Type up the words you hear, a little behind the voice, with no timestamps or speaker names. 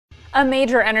A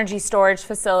major energy storage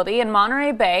facility in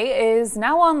Monterey Bay is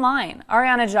now online.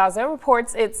 Ariana Jazo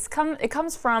reports it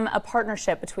comes from a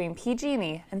partnership between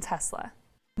PG&E and Tesla.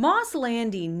 Moss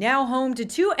Landing, now home to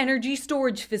two energy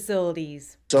storage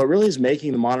facilities. So it really is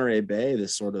making the Monterey Bay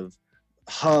this sort of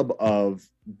hub of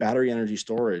battery energy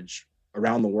storage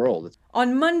around the world.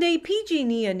 On Monday,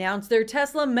 PG&E announced their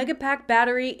Tesla Megapack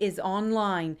battery is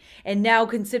online and now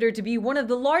considered to be one of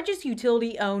the largest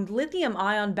utility-owned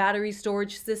lithium-ion battery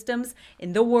storage systems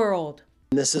in the world.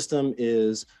 This system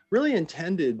is really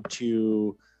intended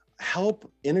to help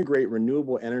integrate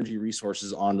renewable energy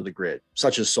resources onto the grid,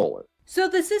 such as solar. So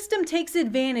the system takes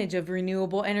advantage of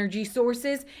renewable energy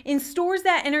sources and stores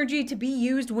that energy to be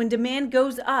used when demand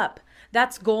goes up.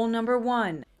 That's goal number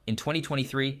one. In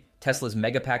 2023, Tesla's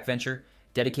Megapack venture,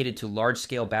 dedicated to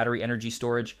large-scale battery energy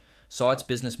storage, saw its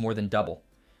business more than double.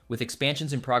 With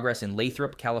expansions in progress in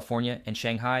Lathrop, California, and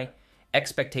Shanghai,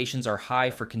 expectations are high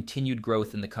for continued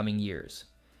growth in the coming years.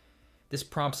 This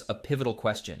prompts a pivotal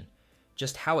question.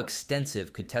 Just how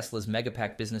extensive could Tesla's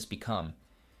Megapack business become,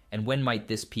 and when might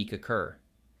this peak occur?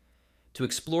 To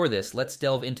explore this, let's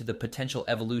delve into the potential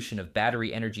evolution of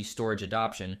battery energy storage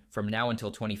adoption from now until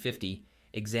 2050,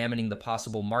 examining the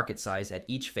possible market size at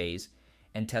each phase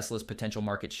and Tesla's potential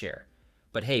market share.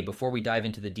 But hey, before we dive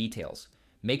into the details,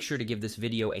 make sure to give this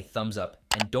video a thumbs up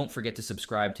and don't forget to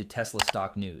subscribe to Tesla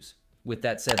Stock News. With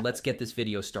that said, let's get this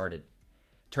video started.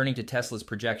 Turning to Tesla's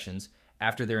projections,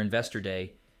 after their investor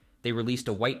day, they released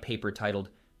a white paper titled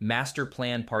Master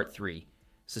Plan Part 3,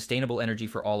 Sustainable Energy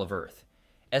for All of Earth,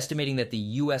 estimating that the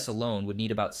US alone would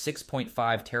need about 6.5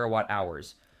 terawatt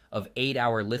hours of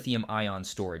 8-hour lithium-ion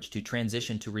storage to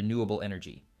transition to renewable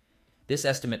energy. This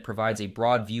estimate provides a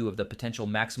broad view of the potential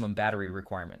maximum battery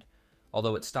requirement,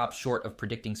 although it stops short of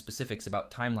predicting specifics about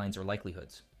timelines or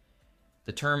likelihoods.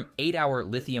 The term 8-hour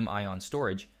lithium-ion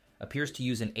storage appears to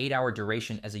use an 8-hour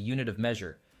duration as a unit of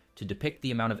measure to depict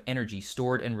the amount of energy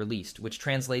stored and released, which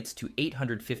translates to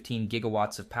 815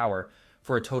 gigawatts of power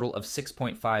for a total of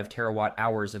 6.5 terawatt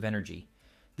hours of energy.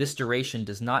 This duration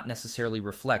does not necessarily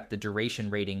reflect the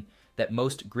duration rating that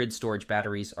most grid storage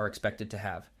batteries are expected to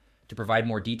have. To provide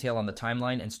more detail on the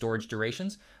timeline and storage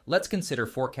durations, let's consider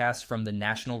forecasts from the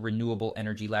National Renewable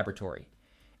Energy Laboratory.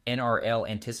 NRL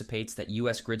anticipates that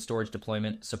U.S. grid storage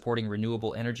deployment supporting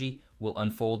renewable energy will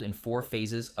unfold in 4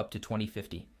 phases up to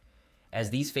 2050. As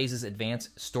these phases advance,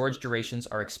 storage durations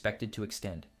are expected to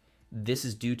extend. This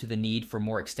is due to the need for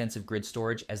more extensive grid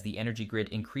storage as the energy grid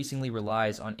increasingly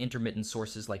relies on intermittent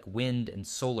sources like wind and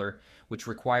solar, which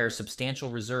require substantial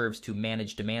reserves to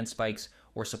manage demand spikes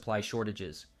or supply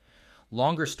shortages.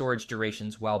 Longer storage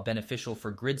durations, while beneficial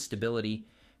for grid stability,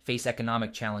 face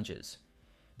economic challenges.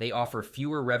 They offer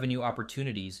fewer revenue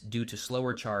opportunities due to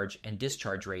slower charge and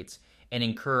discharge rates and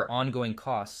incur ongoing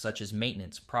costs such as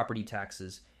maintenance, property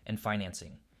taxes, and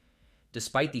financing.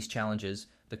 Despite these challenges,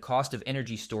 the cost of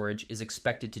energy storage is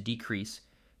expected to decrease,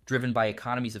 driven by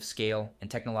economies of scale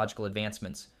and technological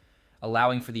advancements,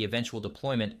 allowing for the eventual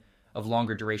deployment of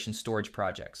longer duration storage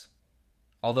projects.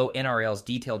 Although NRL's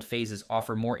detailed phases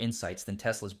offer more insights than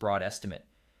Tesla's broad estimate,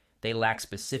 they lack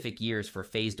specific years for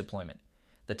phase deployment,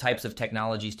 the types of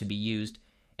technologies to be used,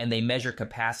 and they measure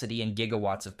capacity in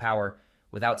gigawatts of power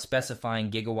without specifying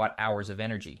gigawatt hours of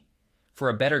energy. For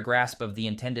a better grasp of the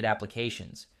intended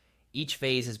applications, each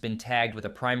phase has been tagged with a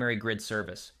primary grid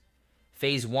service.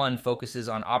 Phase 1 focuses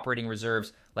on operating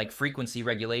reserves like frequency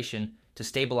regulation to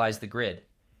stabilize the grid.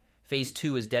 Phase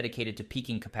 2 is dedicated to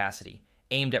peaking capacity,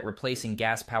 aimed at replacing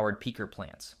gas-powered peaker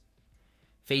plants.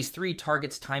 Phase 3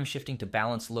 targets time shifting to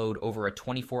balance load over a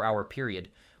 24-hour period,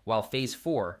 while Phase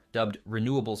 4, dubbed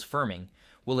renewables firming,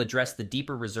 will address the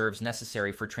deeper reserves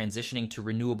necessary for transitioning to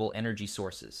renewable energy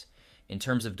sources. In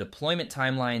terms of deployment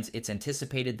timelines, it's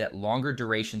anticipated that longer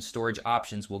duration storage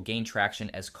options will gain traction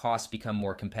as costs become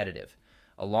more competitive.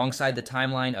 Alongside the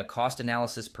timeline, a cost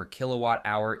analysis per kilowatt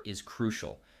hour is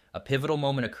crucial. A pivotal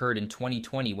moment occurred in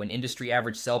 2020 when industry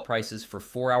average sell prices for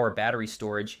 4-hour battery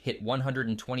storage hit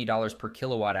 $120 per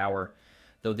kilowatt hour,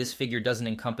 though this figure doesn't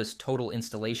encompass total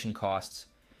installation costs.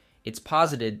 It's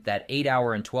posited that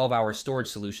 8-hour and 12-hour storage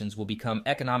solutions will become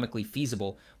economically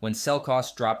feasible when cell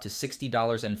costs drop to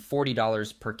 $60 and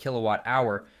 $40 per kilowatt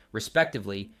hour,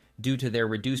 respectively, due to their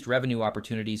reduced revenue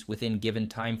opportunities within given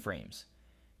timeframes.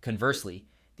 Conversely,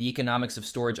 the economics of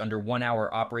storage under 1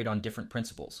 hour operate on different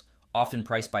principles, often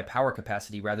priced by power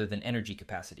capacity rather than energy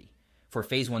capacity. For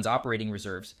Phase 1's operating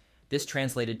reserves, this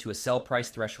translated to a sell price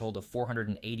threshold of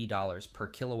 $480 per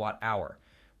kilowatt hour,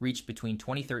 reached between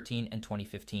 2013 and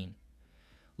 2015.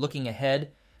 Looking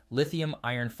ahead, lithium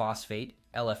iron phosphate,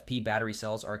 LFP battery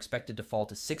cells are expected to fall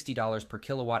to $60 per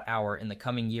kilowatt hour in the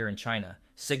coming year in China,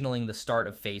 signaling the start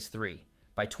of Phase 3.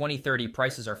 By 2030,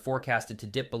 prices are forecasted to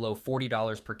dip below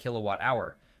 $40 per kilowatt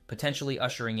hour, potentially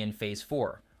ushering in Phase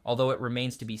 4, although it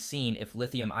remains to be seen if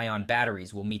lithium-ion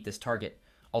batteries will meet this target.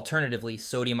 Alternatively,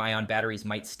 sodium-ion batteries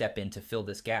might step in to fill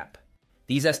this gap.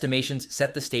 These estimations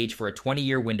set the stage for a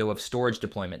 20-year window of storage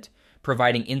deployment,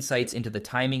 providing insights into the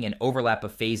timing and overlap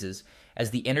of phases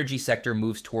as the energy sector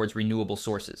moves towards renewable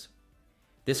sources.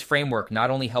 This framework not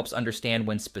only helps understand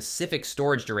when specific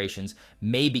storage durations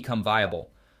may become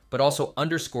viable, but also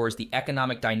underscores the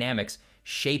economic dynamics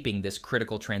shaping this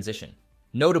critical transition.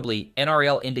 Notably,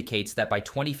 NREL indicates that by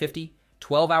 2050,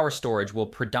 12-hour storage will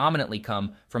predominantly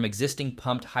come from existing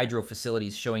pumped hydro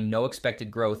facilities, showing no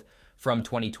expected growth from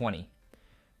 2020.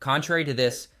 Contrary to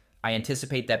this, I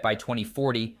anticipate that by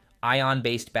 2040,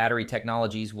 ion-based battery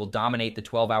technologies will dominate the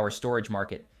 12-hour storage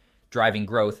market, driving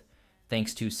growth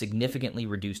thanks to significantly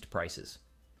reduced prices.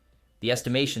 The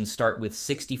estimations start with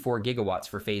 64 gigawatts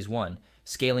for Phase 1,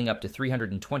 scaling up to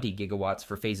 320 gigawatts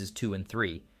for Phases 2 and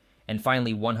 3, and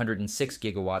finally 106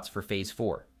 gigawatts for Phase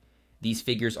 4. These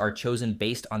figures are chosen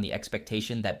based on the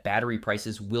expectation that battery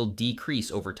prices will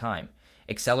decrease over time,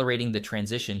 accelerating the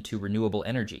transition to renewable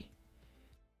energy.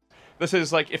 This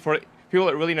is like, if for people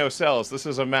that really know cells, this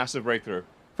is a massive breakthrough.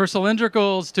 For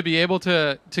cylindricals to be able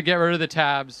to get rid of the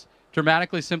tabs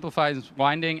dramatically simplifies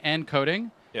winding and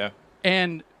coating. Yeah.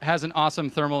 And has an awesome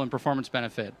thermal and performance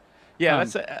benefit. Yeah,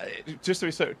 that's just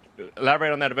to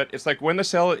elaborate on that a bit. It's like when the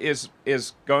cell is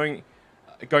going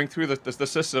through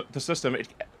the system,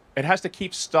 it has to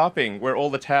keep stopping where all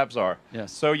the tabs are.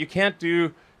 Yes. So you can't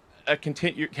do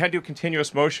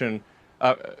continuous motion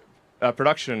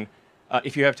production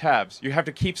if you have tabs. You have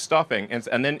to keep stopping,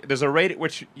 and then there's a rate at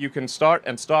which you can start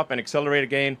and stop and accelerate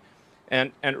again,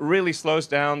 and it really slows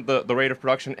down the rate of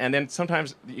production. And then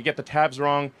sometimes you get the tabs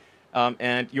wrong,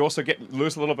 and you also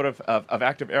lose a little bit of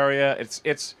active area.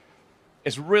 It's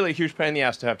really a huge pain in the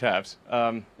ass to have tabs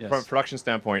from a production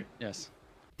standpoint. Yes.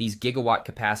 These gigawatt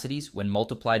capacities, when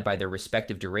multiplied by their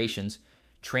respective durations,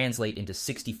 translate into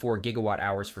 64 gigawatt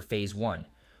hours for Phase 1,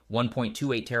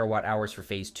 1.28 terawatt hours for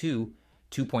Phase 2,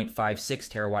 2.56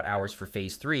 terawatt hours for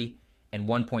Phase 3, and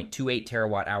 1.28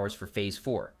 terawatt hours for Phase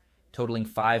 4, totaling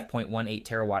 5.18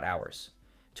 terawatt hours.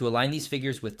 To align these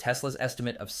figures with Tesla's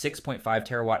estimate of 6.5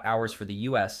 terawatt hours for the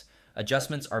US,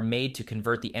 adjustments are made to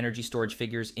convert the energy storage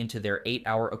figures into their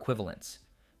 8-hour equivalents.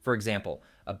 For example,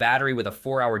 a battery with a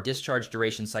 4-hour discharge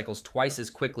duration cycles twice as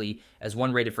quickly as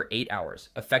one rated for 8 hours,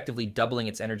 effectively doubling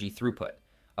its energy throughput.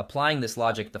 Applying this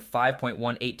logic, the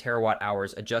 5.18 terawatt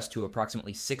hours adjust to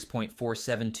approximately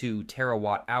 6.472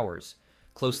 terawatt hours,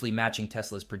 closely matching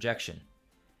Tesla's projection.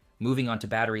 Moving on to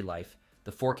battery life,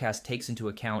 the forecast takes into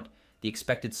account the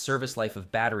expected service life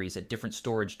of batteries at different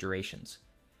storage durations.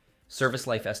 Service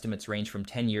life estimates range from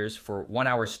 10 years for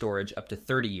 1-hour storage up to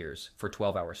 30 years for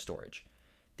 12-hour storage.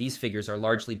 These figures are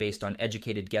largely based on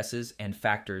educated guesses and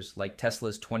factors like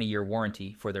Tesla's 20-year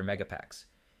warranty for their megapacks,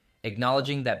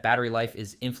 acknowledging that battery life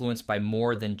is influenced by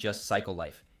more than just cycle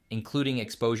life, including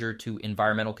exposure to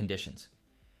environmental conditions.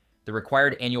 The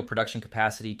required annual production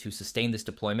capacity to sustain this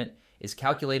deployment is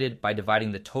calculated by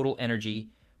dividing the total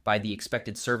energy by the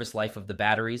expected service life of the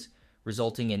batteries,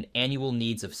 resulting in annual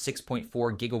needs of 6.4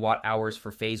 gigawatt hours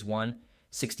for Phase 1,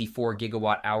 64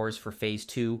 gigawatt hours for Phase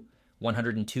 2,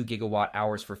 102 gigawatt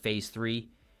hours for Phase 3,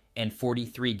 and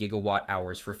 43 gigawatt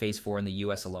hours for Phase 4 in the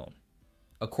US alone.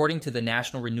 According to the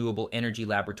National Renewable Energy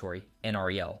Laboratory,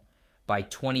 NREL, by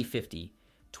 2050,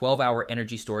 12-hour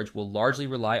energy storage will largely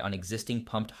rely on existing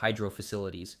pumped hydro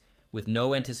facilities, with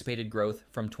no anticipated growth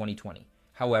from 2020.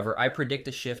 However, I predict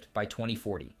a shift by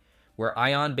 2040, where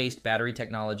ion-based battery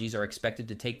technologies are expected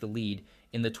to take the lead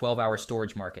in the 12-hour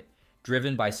storage market,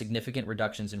 driven by significant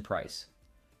reductions in price.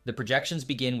 The projections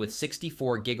begin with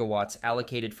 64 gigawatts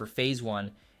allocated for Phase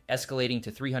 1, escalating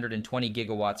to 320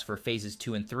 gigawatts for Phases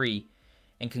 2 and 3,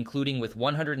 and concluding with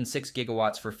 106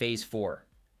 gigawatts for Phase 4.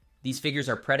 These figures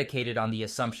are predicated on the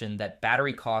assumption that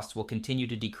battery costs will continue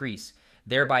to decrease,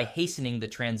 thereby hastening the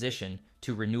transition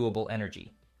to renewable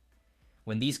energy.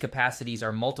 When these capacities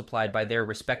are multiplied by their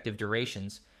respective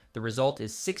durations, the result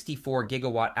is 64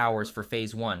 gigawatt hours for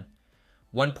Phase 1,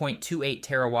 1.28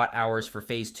 terawatt hours for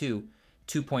Phase 2,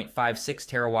 2.56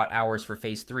 terawatt hours for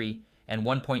Phase 3, and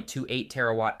 1.28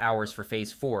 terawatt hours for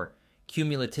Phase 4,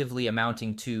 cumulatively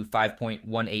amounting to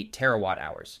 5.18 terawatt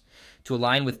hours. To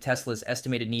align with Tesla's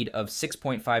estimated need of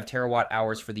 6.5 terawatt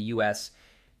hours for the US,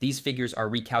 these figures are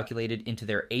recalculated into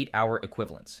their 8-hour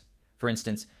equivalents. For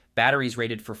instance, batteries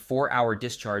rated for 4-hour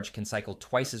discharge can cycle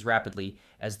twice as rapidly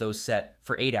as those set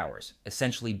for 8 hours,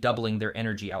 essentially doubling their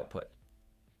energy output.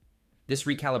 This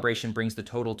recalibration brings the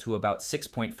total to about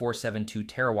 6.472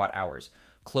 terawatt hours,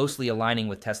 closely aligning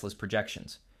with Tesla's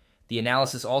projections. The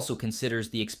analysis also considers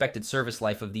the expected service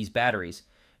life of these batteries,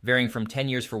 varying from 10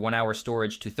 years for 1-hour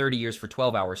storage to 30 years for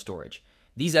 12-hour storage.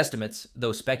 These estimates,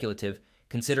 though speculative,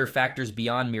 consider factors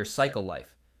beyond mere cycle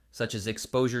life, such as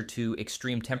exposure to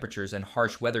extreme temperatures and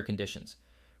harsh weather conditions,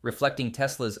 reflecting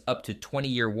Tesla's up to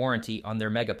 20-year warranty on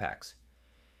their Megapacks.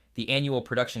 The annual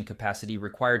production capacity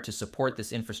required to support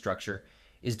this infrastructure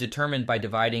is determined by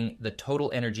dividing the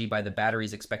total energy by the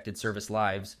battery's expected service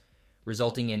lives,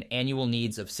 resulting in annual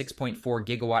needs of 6.4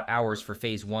 gigawatt hours for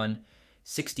Phase 1,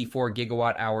 64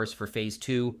 gigawatt hours for Phase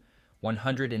 2,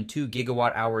 102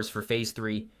 gigawatt hours for Phase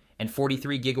 3, and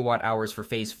 43 gigawatt hours for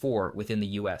Phase 4 within the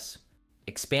US.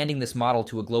 Expanding this model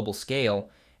to a global scale,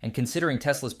 and considering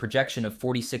Tesla's projection of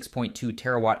 46.2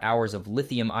 terawatt hours of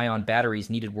lithium-ion batteries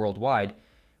needed worldwide,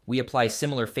 we apply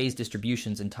similar phase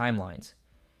distributions and timelines.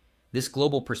 This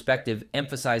global perspective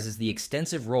emphasizes the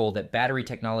extensive role that battery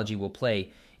technology will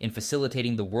play in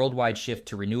facilitating the worldwide shift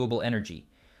to renewable energy,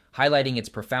 highlighting its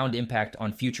profound impact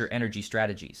on future energy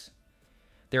strategies.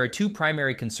 There are two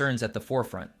primary concerns at the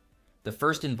forefront. The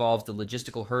first involves the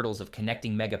logistical hurdles of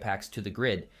connecting megapacks to the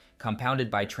grid,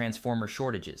 compounded by transformer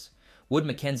shortages. Wood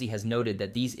Mackenzie has noted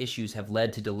that these issues have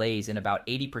led to delays in about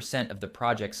 80% of the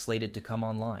projects slated to come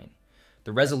online.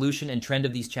 The resolution and trend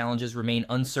of these challenges remain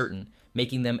uncertain,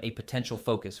 making them a potential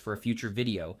focus for a future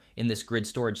video in this grid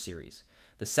storage series.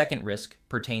 The second risk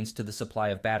pertains to the supply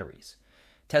of batteries.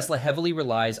 Tesla heavily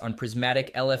relies on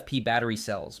prismatic LFP battery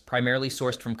cells, primarily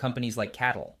sourced from companies like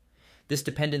CATL. This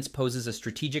dependence poses a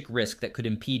strategic risk that could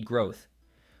impede growth.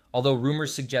 Although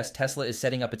rumors suggest Tesla is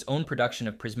setting up its own production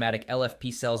of prismatic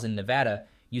LFP cells in Nevada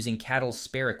using CATL's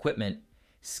spare equipment,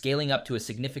 scaling up to a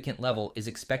significant level is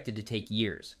expected to take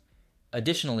years.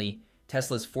 Additionally,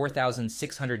 Tesla's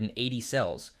 4,680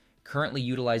 cells, currently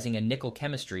utilizing a nickel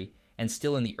chemistry and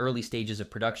still in the early stages of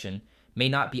production, may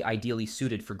not be ideally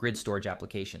suited for grid storage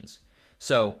applications.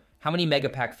 So, how many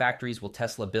Megapack factories will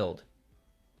Tesla build?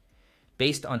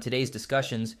 Based on today's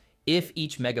discussions, if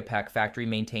each Megapack factory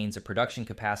maintains a production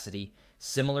capacity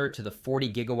similar to the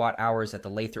 40 gigawatt hours at the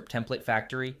Lathrop template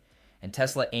factory, and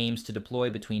Tesla aims to deploy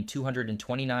between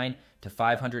 229 to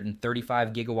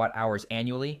 535 gigawatt hours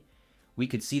annually, we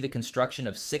could see the construction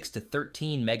of 6 to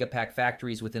 13 Megapack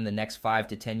factories within the next 5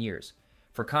 to 10 years.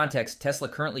 For context, Tesla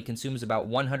currently consumes about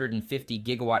 150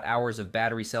 gigawatt hours of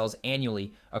battery cells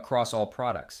annually across all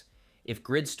products. If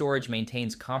grid storage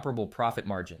maintains comparable profit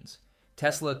margins,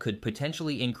 Tesla could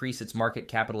potentially increase its market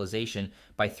capitalization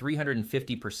by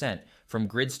 350% from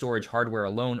grid storage hardware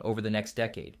alone over the next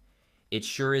decade. It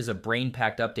sure is a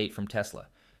brain-packed update from Tesla.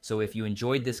 So if you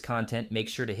enjoyed this content, make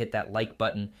sure to hit that like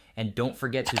button and don't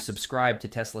forget to subscribe to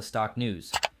Tesla Stock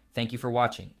News. Thank you for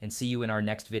watching and see you in our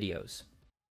next videos.